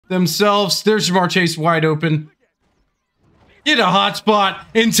themselves. There's Jamar Chase wide open. Get a hot spot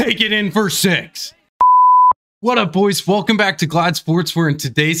and take it in for 6. What up, boys? Welcome back to Glad Sports, where in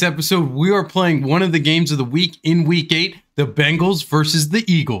today's episode, we are playing one of the games of the week in Week 8, the Bengals versus the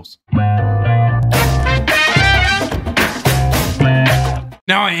Eagles.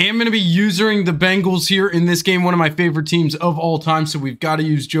 Now, I am going to be using the Bengals here in this game, one of my favorite teams of all time, so we've got to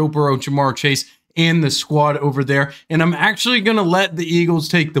use Joe Burrow, Jamar Chase, and the squad over there. And I'm actually going to let the Eagles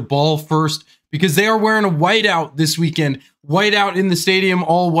take the ball first because they are wearing a whiteout this weekend. Whiteout in the stadium,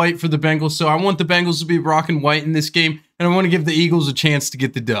 all white for the Bengals. So I want the Bengals to be rocking white in this game, and I want to give the Eagles a chance to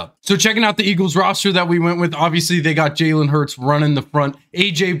get the dub. So checking out the Eagles roster that we went with, obviously they got Jalen Hurts running the front,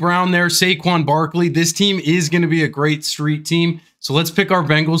 AJ Brown there, Saquon Barkley. This team is going to be a great street team. So let's pick our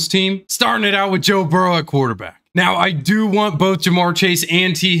Bengals team, starting it out with Joe Burrow at quarterback. Now, I do want both Jamar Chase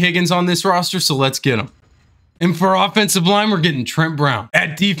and T. Higgins on this roster, so let's get them. And for offensive line, we're getting Trent Brown.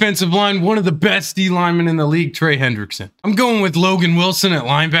 At defensive line, one of the best D linemen in the league, Trey Hendrickson. I'm going with Logan Wilson at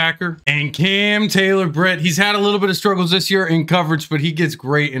linebacker. And Cam Taylor-Britt. He's had a little bit of struggles this year in coverage, but he gets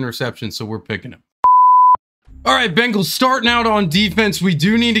great interceptions, so we're picking him. All right, Bengals starting out on defense. We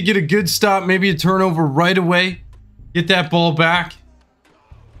do need to get a good stop, maybe a turnover right away. Get that ball back.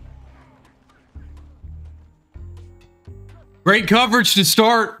 Great coverage to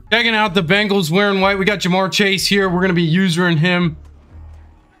start. Checking out the Bengals wearing white. We got Jamar Chase here. We're going to be using him.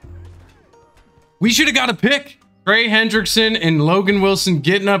 We should have got a pick. Trey Hendrickson and Logan Wilson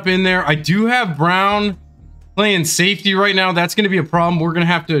getting up in there. I do have Brown playing safety right now. That's going to be a problem. We're going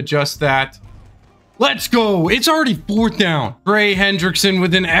to have to adjust that. Let's go. It's already 4th down. Trey Hendrickson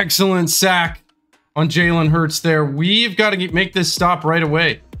with an excellent sack on Jalen Hurts there. We've got to make this stop right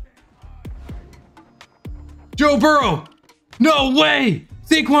away. Joe Burrow. No way!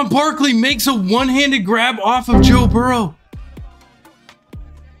 Saquon Barkley makes a one-handed grab off of Joe Burrow.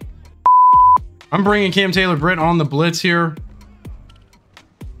 I'm bringing Cam Taylor-Britt on the blitz here.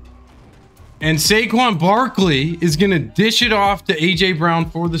 And Saquon Barkley is going to dish it off to AJ Brown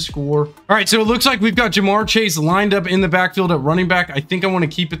for the score. All right, so it looks like we've got Jamar Chase lined up in the backfield at running back. I think I want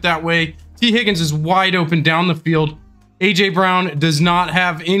to keep it that way. T. Higgins is wide open down the field. AJ Brown does not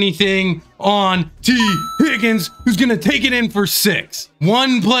have anything on T. Higgins, who's going to take it in for 6.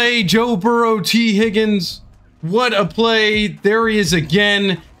 One play, Joe Burrow, T. Higgins. What a play. There he is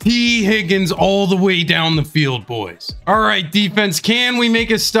again. T. Higgins all the way down the field, boys. All right, defense, can we make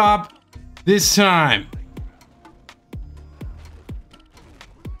a stop this time?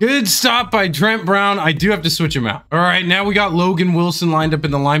 Good stop by Trent Brown. I do have to switch him out. All right, now we got Logan Wilson lined up in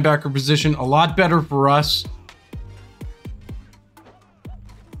the linebacker position. A lot better for us.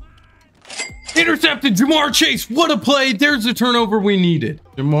 Intercepted Jamar Chase. What a play. There's the turnover we needed.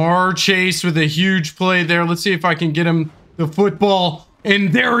 Jamar Chase with a huge play there. Let's see if I can get him the football.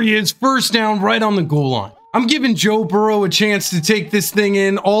 And there he is. 1st down right on the goal line. I'm giving Joe Burrow a chance to take this thing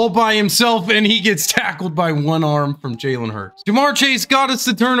in all by himself, and he gets tackled by one arm from Jalen Hurts. Jamar Chase got us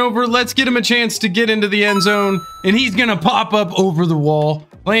the turnover. Let's get him a chance to get into the end zone, and he's going to pop up over the wall.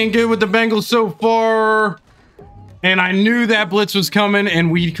 Playing good with the Bengals so far. And I knew that blitz was coming,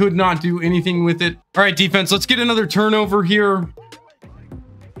 and we could not do anything with it. All right, defense, let's get another turnover here.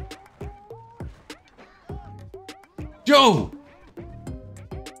 Joe,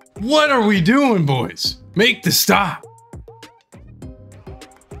 what are we doing, boys? Make the stop.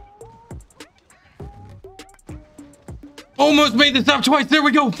 Almost made the stop twice. There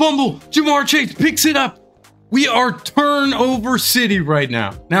we go. Fumble. Jamar Chase picks it up. We are turnover city right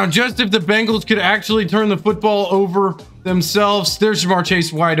now. Now, just if the Bengals could actually turn the football over themselves. There's Jamar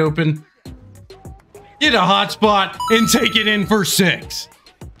Chase wide open. Get a hot spot and take it in for 6.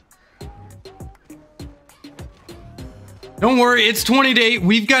 Don't worry, it's 20-8.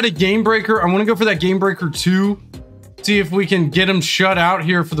 We've got a game breaker. I want to go for that game breaker 2. See if we can get them shut out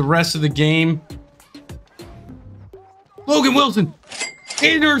here for the rest of the game. Logan Wilson.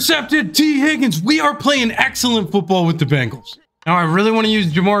 Intercepted T. Higgins. We are playing excellent football with the Bengals. Now, I really want to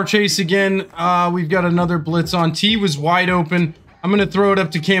use Jamar Chase again. We've got another blitz on. T was wide open. I'm going to throw it up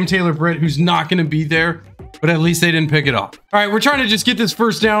to Cam Taylor-Britt, who's not going to be there, but at least they didn't pick it off. All right, we're trying to just get this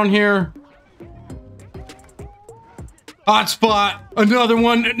 1st down here. Hot spot. Another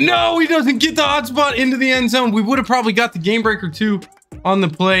one. No, he doesn't get the hot spot into the end zone. We would have probably got the game breaker 2 on the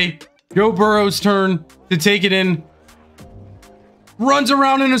play. Joe Burrow's turn to take it in. Runs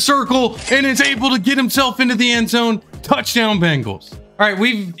around in a circle and is able to get himself into the end zone. Touchdown, Bengals. All right,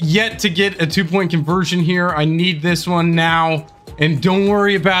 we've yet to get a 2-point conversion here. I need this one now. And don't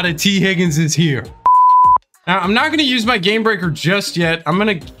worry about it. T. Higgins is here. Now, I'm not going to use my game breaker just yet. I'm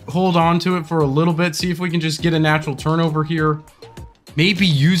going to hold on to it for a little bit. See if we can just get a natural turnover here. maybe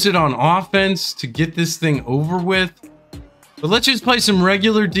use it on offense to get this thing over with. But let's just play some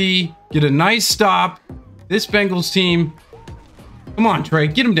regular D, get a nice stop. This Bengals team, come on, Trey,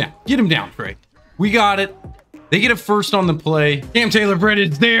 get him down. Get him down, Trey. We got it. They get a first on the play. Cam Taylor-Britt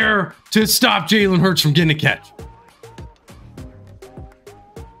is there to stop Jalen Hurts from getting a catch.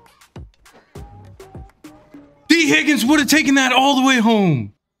 D. Higgins would have taken that all the way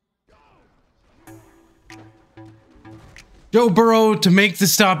home. Joe Burrow to make the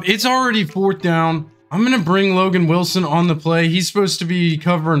stop. It's already 4th down. I'm going to bring Logan Wilson on the play. He's supposed to be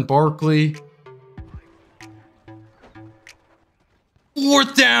covering Barkley.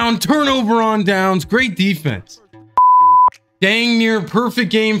 4th down, turnover on downs. Great defense. Dang near perfect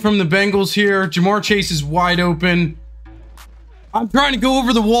game from the Bengals here. Jamar Chase is wide open. I'm trying to go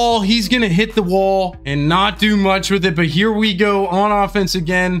over the wall. He's going to hit the wall and not do much with it. But here we go on offense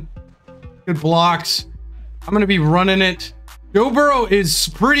again. Good blocks. I'm going to be running it. Joe Burrow is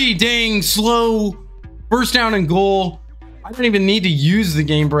pretty dang slow. First down and goal. I don't even need to use the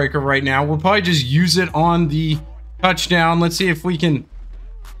game breaker right now. We'll probably just use it on the touchdown. Let's see if we can.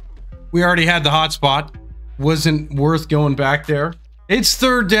 We already had the hotspot. Wasn't worth going back there. It's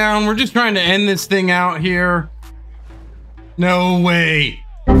 3rd down. We're just trying to end this thing out here. No way.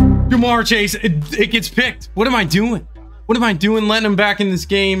 Jamar Chase, it gets picked. What am I doing? What am I doing letting him back in this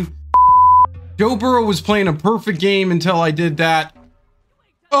game? Joe Burrow was playing a perfect game until I did that.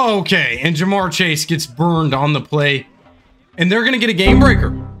 Okay, and Jamar Chase gets burned on the play. And they're going to get a game breaker.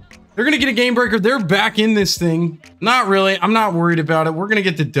 They're going to get a game breaker. They're back in this thing. Not really. I'm not worried about it. We're going to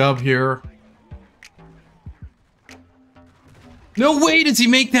get the dub here. No way does he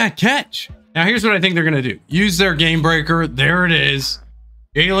make that catch. Now, here's what I think they're going to do. Use their game breaker. There it is.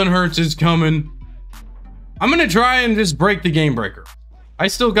 Jalen Hurts is coming. I'm going to try and just break the game breaker. I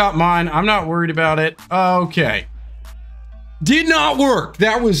still got mine. I'm not worried about it. Okay. Did not work.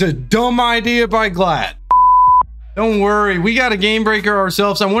 That was a dumb idea by Glad. Don't worry. We got a game breaker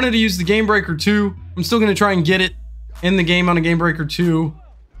ourselves. I wanted to use the game breaker too. I'm still going to try and get it in the game on a game breaker too.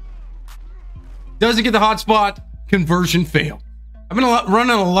 Doesn't get the hotspot. Conversion fail. I've been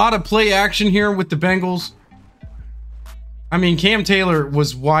running a lot of play action here with the Bengals. I mean, Cam Taylor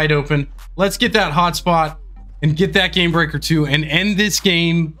was wide open. Let's get that hotspot and get that game breaker too and end this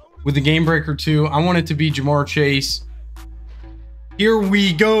game with the game breaker too. I want it to be Jamar Chase. Here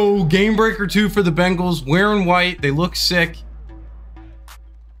we go. Game breaker 2 for the Bengals. Wearing white. They look sick.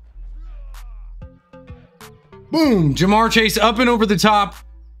 Boom. Jamar Chase up and over the top.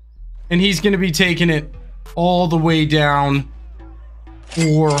 And he's going to be taking it all the way down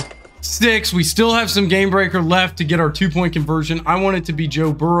for 6. We still have some game breaker left to get our 2-point conversion. I want it to be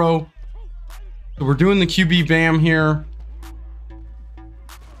Joe Burrow. So we're doing the QB BAM here.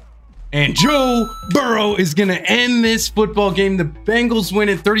 And Joe Burrow is going to end this football game. The Bengals win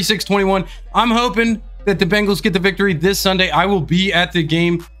it 36-21. I'm hoping that the Bengals get the victory this Sunday. I will be at the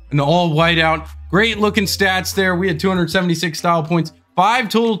game in the all whiteout. Great looking stats there. We had 276 style points, 5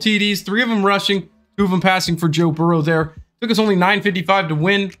 total TDs, 3 of them rushing, 2 of them passing for Joe Burrow there. Took us only 9:55 to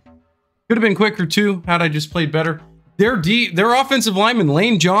win. Could have been quicker too had I just played better. Their offensive lineman,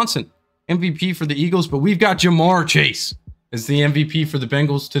 Lane Johnson, MVP for the Eagles, but we've got Jamar Chase as the MVP for the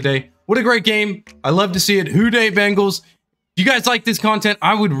Bengals today. What a great game. I love to see it. Hooday Bengals. If you guys like this content,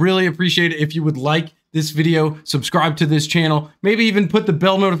 I would really appreciate it if you would like this video, subscribe to this channel, maybe even put the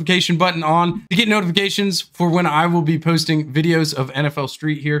bell notification button on to get notifications for when I will be posting videos of NFL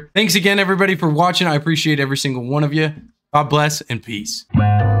Street here. Thanks again, everybody, for watching. I appreciate every single one of you. God bless and peace.